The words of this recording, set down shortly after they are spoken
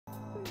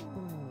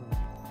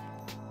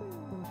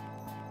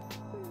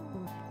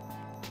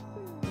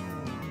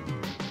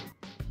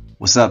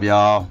What's up,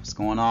 y'all? What's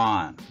going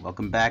on?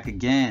 Welcome back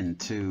again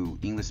to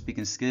English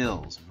Speaking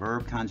Skills,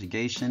 Verb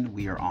Conjugation.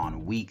 We are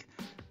on week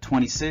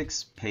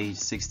 26, page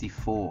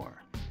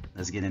 64.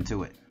 Let's get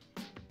into it.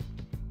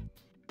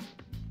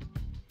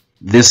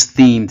 This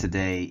theme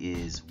today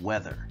is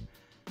weather.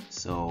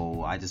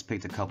 So I just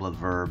picked a couple of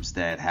verbs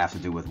that have to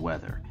do with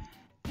weather.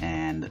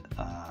 And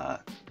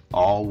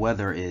all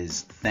weather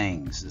is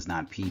things, is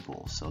not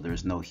people. So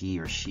there's no he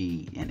or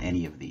she in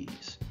any of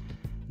these.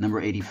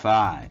 Number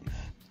 85.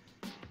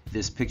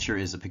 This picture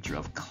is a picture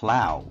of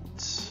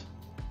clouds.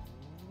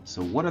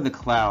 So what are the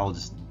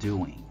clouds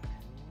doing?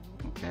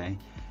 Okay,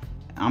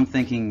 I'm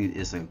thinking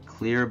it's a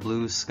clear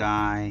blue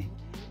sky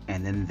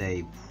and then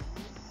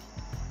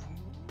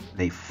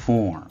they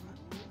form.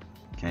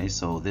 Okay,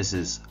 so this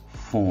is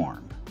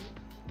form.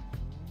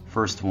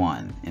 First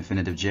one,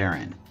 infinitive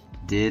gerund.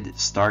 Did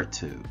start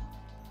to.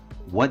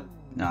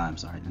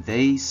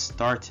 They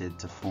started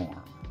to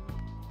form.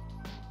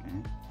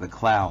 Okay? The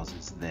clouds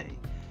is they.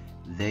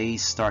 They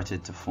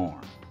started to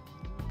form.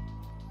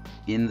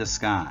 In the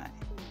sky.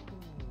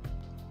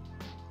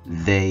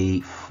 They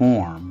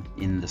form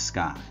in the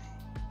sky.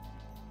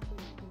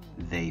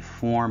 They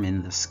form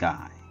in the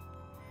sky.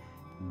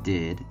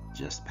 Did,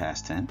 just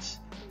past tense.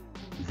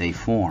 They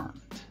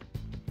formed.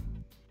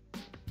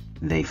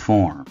 They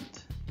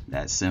formed.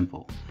 That's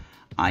simple.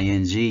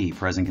 ing,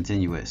 present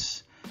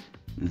continuous.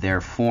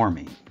 They're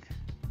forming.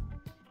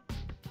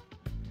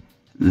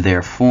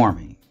 They're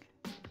forming.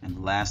 And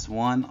the last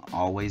one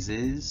always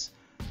is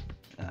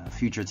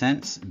future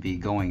tense, be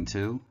going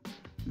to.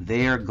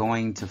 They're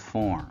going to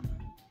form.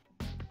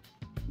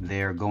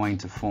 They're going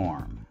to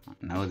form.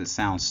 I know that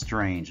sounds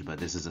strange, but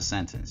this is a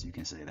sentence. You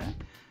can say that.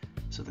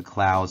 So the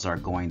clouds are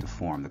going to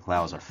form. The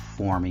clouds are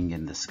forming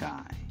in the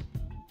sky.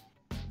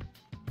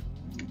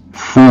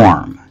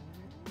 Form.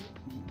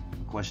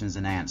 Questions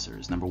and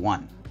answers. Number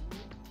one.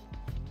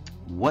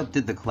 What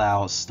did the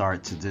clouds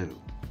start to do?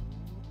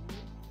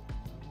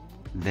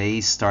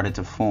 They started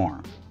to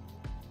form.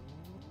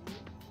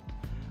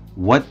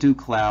 What do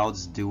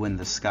clouds do in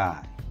the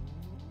sky?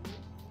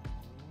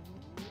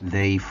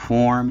 They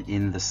form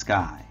in the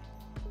sky.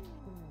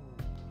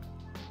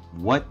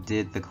 What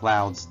did the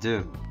clouds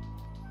do?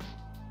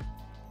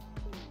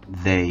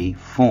 They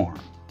formed.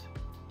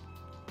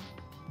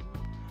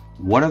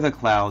 What are the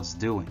clouds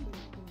doing?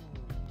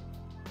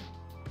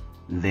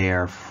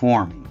 They're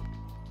forming.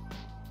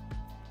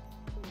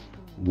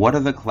 What are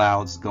the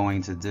clouds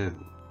going to do?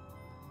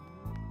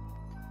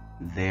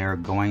 They're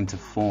going to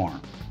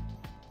form.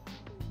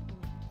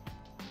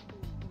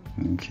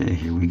 Okay,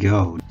 here we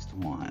go. Next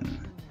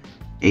one.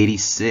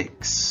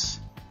 86.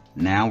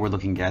 Now we're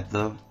looking at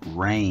the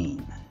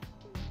rain.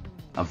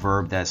 A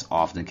verb that's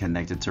often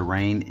connected to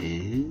rain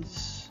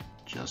is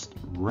just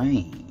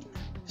rain.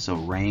 So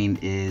rain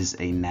is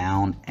a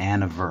noun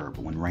and a verb.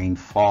 When rain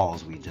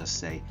falls, we just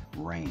say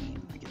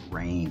rain. Like it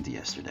rained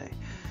yesterday.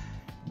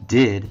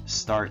 Did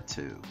start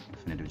to.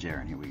 Infinitive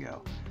gerund. Here we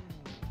go.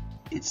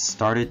 It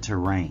started to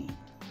rain.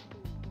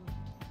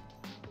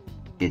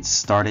 It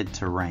started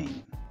to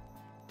rain.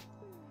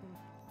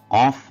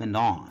 Off and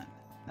on.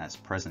 That's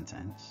present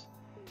tense.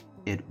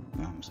 It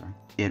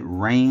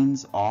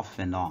rains off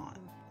and on.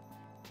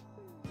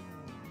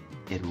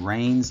 It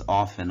rains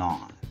off and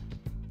on.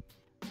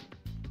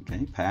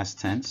 Okay, past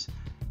tense.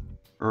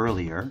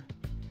 Earlier.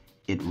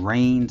 It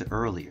rained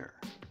earlier.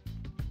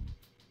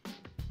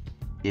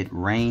 It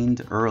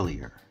rained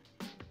earlier.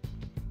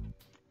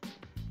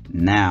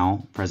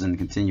 Now, present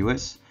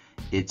continuous.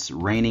 It's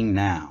raining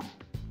now.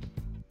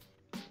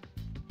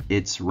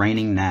 It's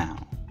raining now.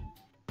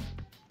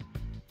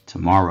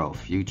 Tomorrow,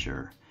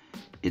 future.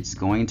 It's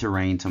going to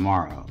rain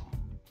tomorrow.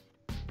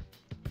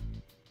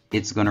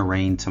 It's going to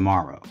rain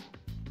tomorrow.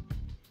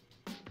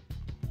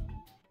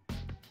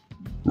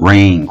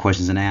 Rain,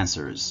 questions and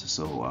answers.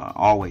 So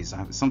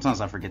sometimes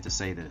I forget to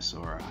say this,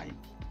 or I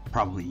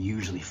probably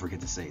usually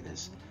forget to say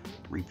this.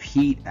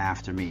 Repeat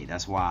after me.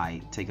 That's why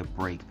I take a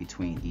break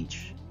between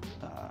each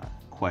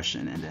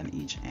question and then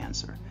each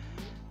answer.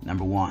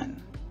 Number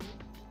one,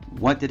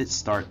 what did it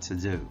start to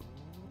do?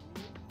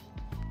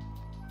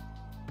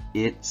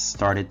 It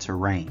started to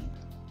rain.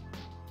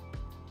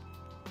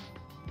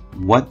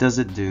 What does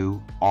it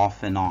do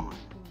off and on?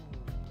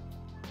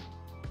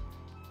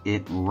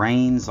 It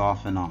rains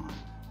off and on.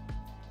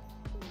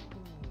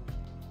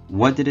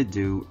 What did it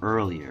do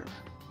earlier?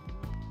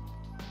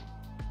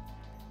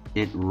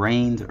 It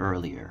rained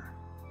earlier.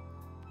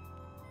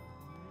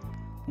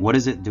 What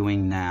is it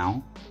doing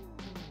now?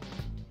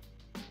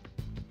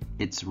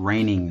 It's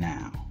raining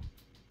now.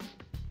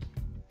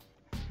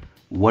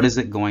 What is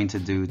it going to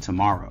do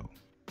tomorrow?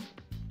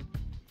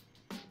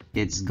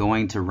 It's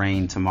going to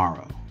rain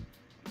tomorrow.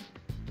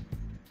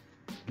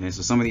 Okay,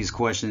 so some of these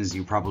questions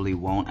you probably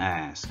won't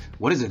ask.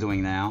 What is it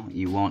doing now?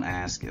 You won't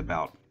ask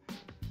about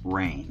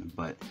rain,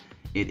 but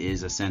it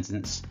is a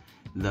sentence.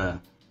 The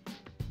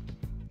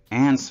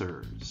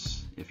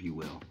answers, if you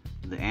will,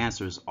 the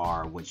answers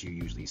are what you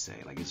usually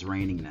say, like it's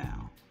raining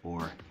now,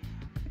 or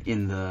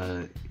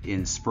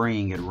in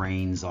spring it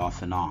rains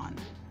off and on.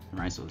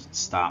 right? So it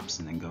stops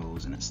and then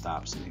goes, and it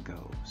stops and it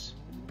goes.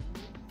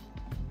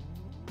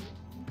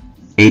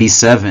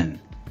 87.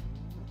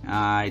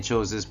 I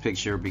chose this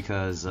picture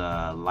because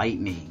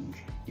lightning.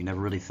 You never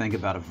really think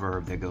about a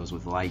verb that goes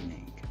with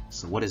lightning.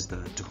 So what is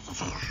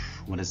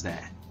what is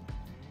that?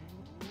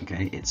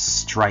 Okay, it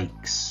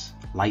strikes.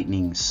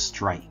 Lightning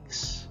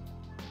strikes.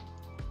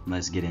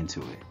 Let's get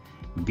into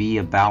it. Be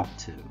about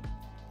to.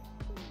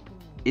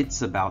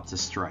 It's about to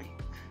strike.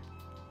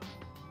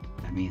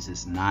 That means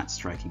it's not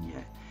striking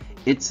yet.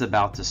 It's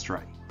about to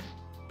strike.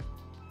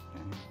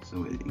 Okay?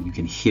 So you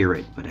can hear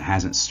it, but it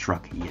hasn't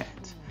struck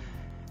yet.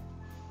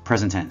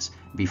 Present tense.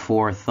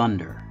 Before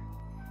thunder.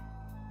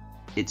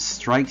 It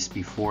strikes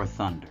before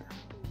thunder.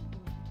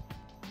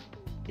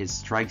 It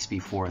strikes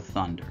before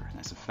thunder.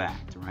 That's a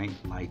fact, right?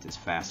 Light is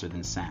faster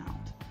than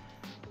sound.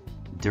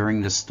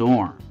 During the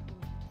storm.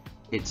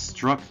 It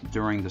struck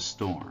during the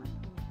storm.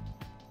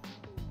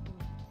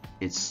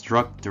 It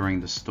struck during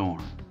the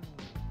storm.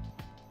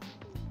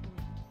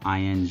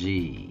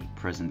 ING,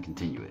 present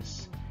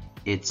continuous.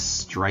 It's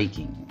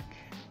striking.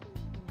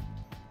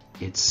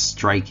 It's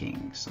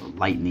striking. So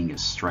lightning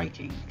is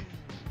striking.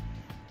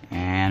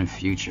 And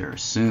future,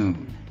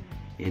 soon.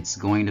 It's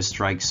going to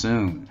strike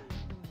soon.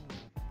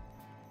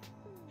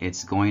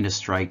 It's going to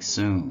strike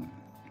soon.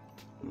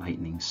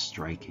 Lightning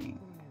striking.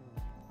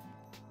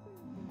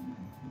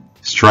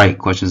 Strike,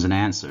 questions and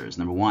answers.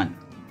 Number 1.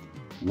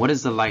 What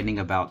is the lightning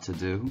about to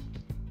do?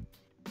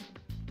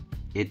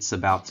 It's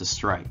about to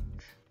strike.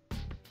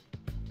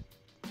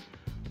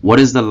 What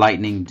does the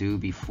lightning do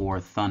before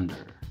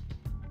thunder?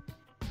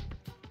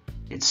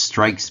 It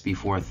strikes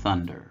before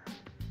thunder.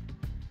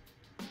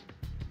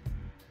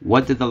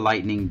 What did the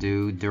lightning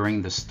do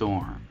during the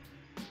storm?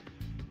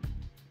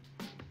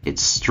 It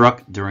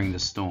struck during the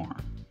storm.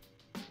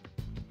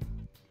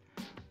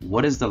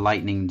 What is the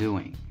lightning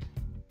doing?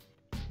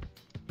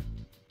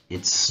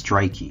 It's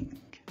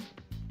striking.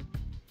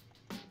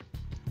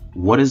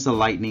 What is the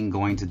lightning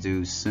going to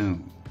do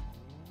soon?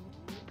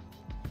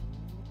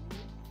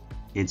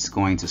 It's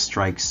going to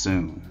strike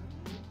soon.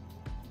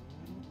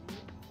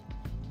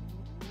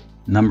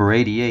 Number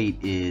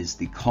 88 is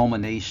the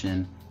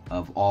culmination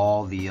of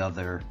all the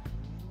other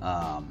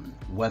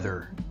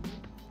weather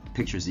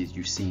pictures that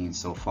you've seen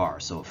so far.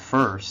 So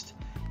first,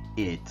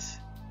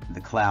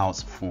 the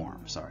clouds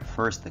form.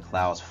 First the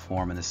clouds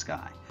form in the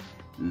sky.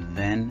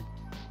 Then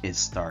it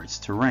starts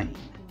to rain.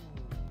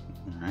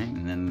 All right,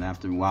 and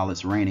then while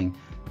it's raining,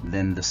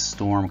 then the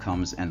storm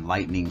comes and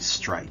lightning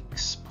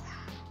strikes.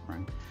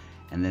 Right,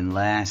 and then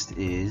last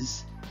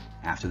is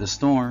after the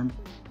storm.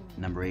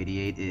 Number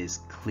 88 is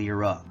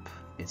clear up.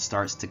 It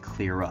starts to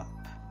clear up.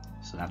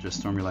 So after a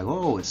storm, you're like,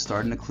 oh, it's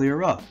starting to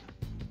clear up.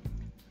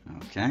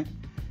 Okay.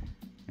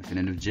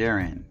 Infinitive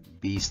gerund.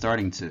 Be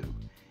starting to.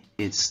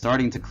 It's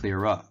starting to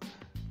clear up.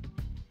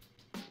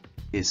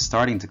 It's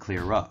starting to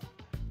clear up.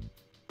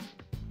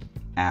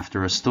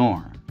 After a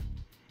storm.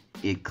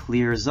 It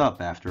clears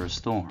up after a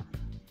storm.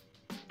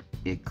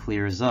 It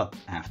clears up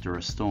after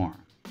a storm.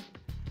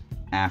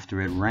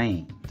 After it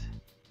rained.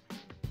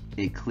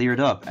 It cleared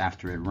up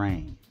after it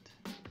rained.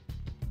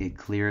 It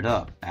cleared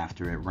up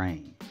after it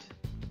rained.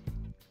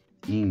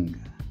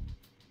 Ing.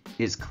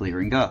 It's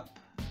clearing up.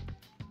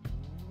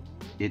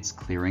 It's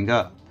clearing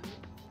up.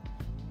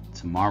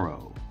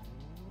 Tomorrow.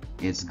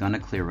 It's gonna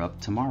clear up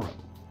tomorrow.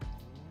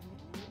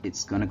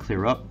 It's gonna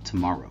clear up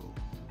tomorrow.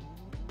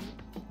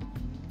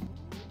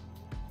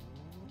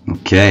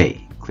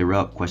 Okay, clear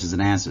up, questions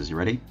and answers. You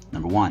ready?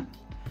 Number 1.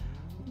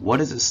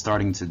 What is it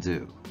starting to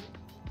do?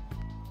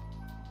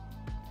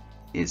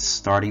 It's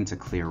starting to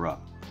clear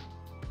up.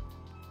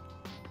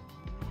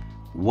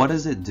 What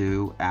does it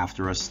do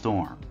after a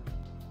storm?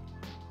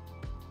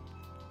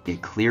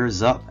 It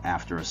clears up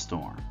after a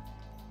storm.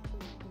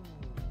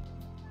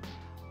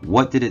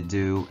 What did it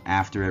do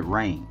after it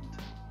rained?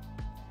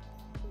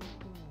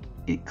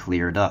 It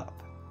cleared up.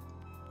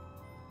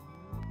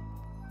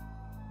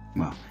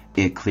 Well,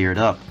 it cleared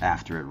up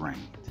after it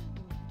rained.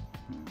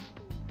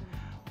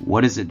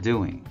 What is it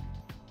doing?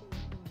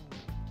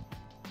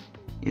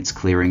 It's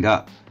clearing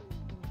up.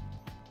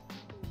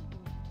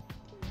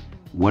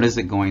 What is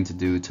it going to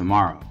do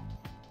tomorrow?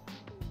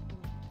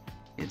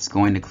 It's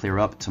going to clear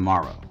up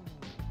tomorrow.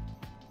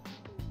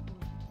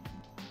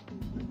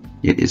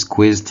 It is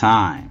quiz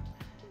time.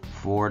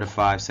 4 to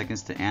 5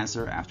 seconds to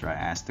answer after I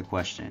ask the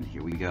question.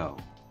 Here we go.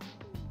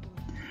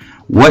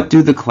 What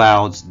do the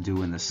clouds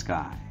do in the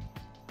sky?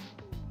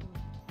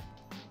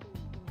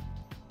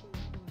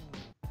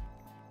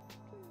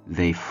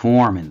 They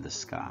form in the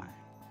sky.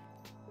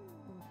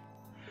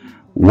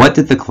 What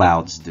did the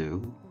clouds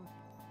do?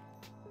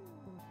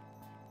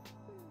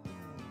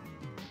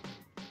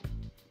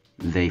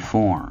 They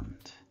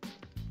formed.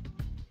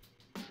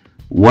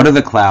 What are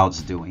the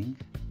clouds doing?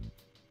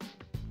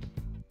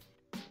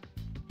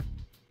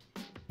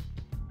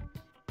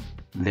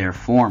 They're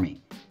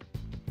forming.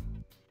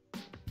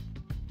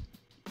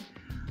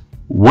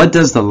 What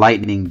does the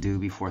lightning do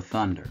before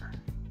thunder?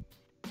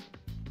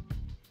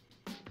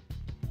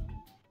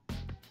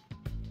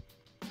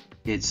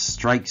 It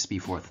strikes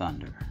before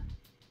thunder.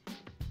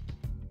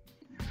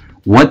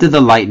 What did the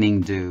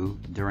lightning do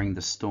during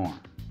the storm?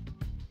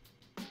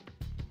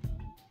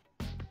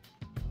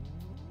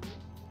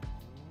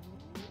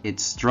 It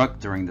struck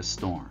during the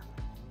storm.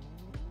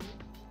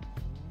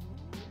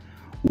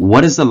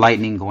 What is the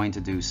lightning going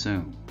to do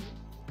soon?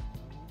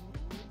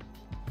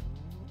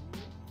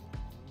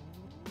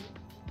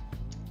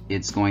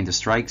 It's going to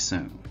strike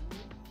soon.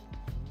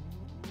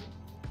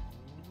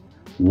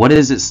 What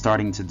is it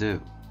starting to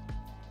do?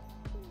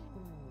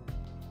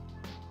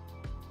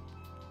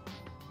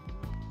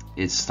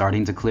 It's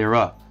starting to clear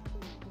up.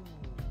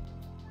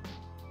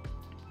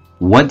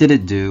 What did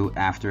it do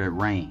after it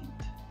rained?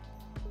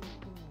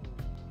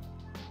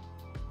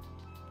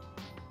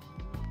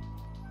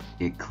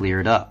 It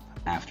cleared up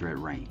after it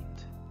rained.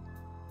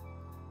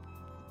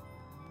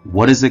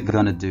 What is it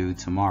going to do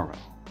tomorrow?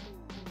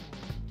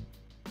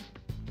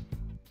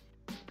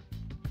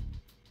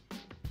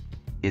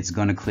 It's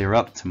going to clear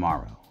up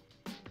tomorrow.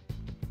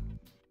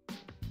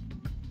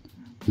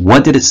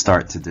 What did it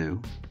start to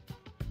do?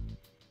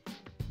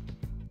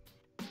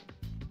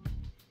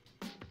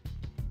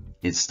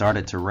 It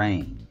started to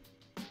rain.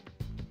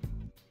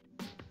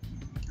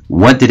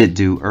 What did it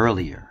do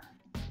earlier?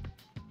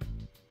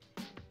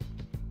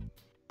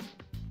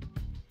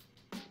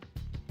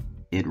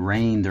 It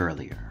rained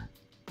earlier.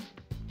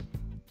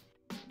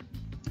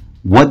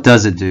 What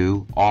does it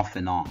do off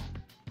and on?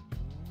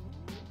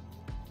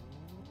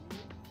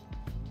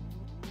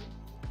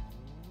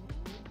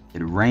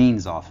 It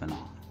rains off and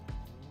on.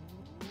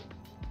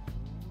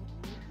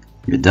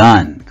 You're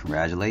done.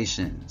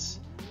 Congratulations.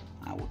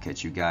 I will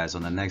catch you guys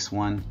on the next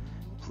one.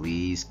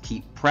 Please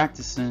keep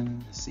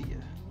practicing. See ya.